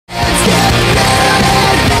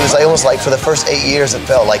almost like for the first 8 years, it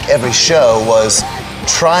felt like every show was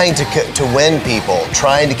trying to win people,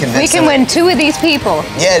 trying to convince them. We can win 2 of these people.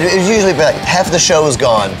 Yeah, it was usually like half the show is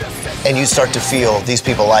gone, and you start to feel these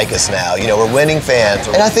people like us now. You know, we're winning fans.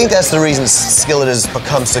 And I think that's the reason Skillet has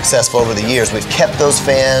become successful over the years. We've kept those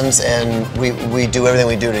fans, and we do everything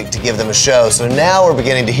we do to give them a show. So now we're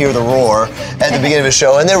beginning to hear the roar at the beginning of a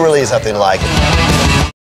show, and there really is nothing like it.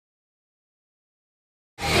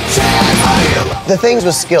 The things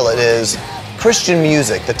with Skillet is Christian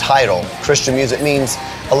music, the title, Christian music, means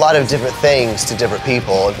a lot of different things to different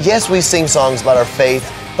people. Yes, we sing songs about our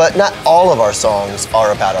faith, but not all of our songs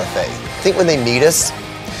are about our faith. I think when they meet us,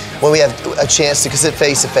 when we have a chance to sit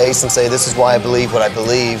face to face and say, this is why I believe what I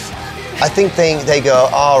believe, I think they go,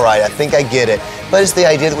 all right, I think I get it. But it's the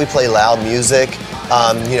idea that we play loud music.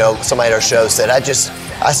 You know, somebody at our show said,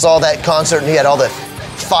 I saw that concert and he had all the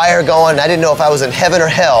fire going. I didn't know if I was in heaven or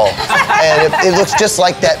hell. And it looks just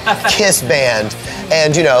like that Kiss band.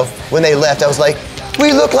 And you know, when they left, I was like,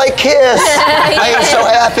 we look like Kiss. I am so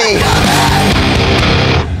happy.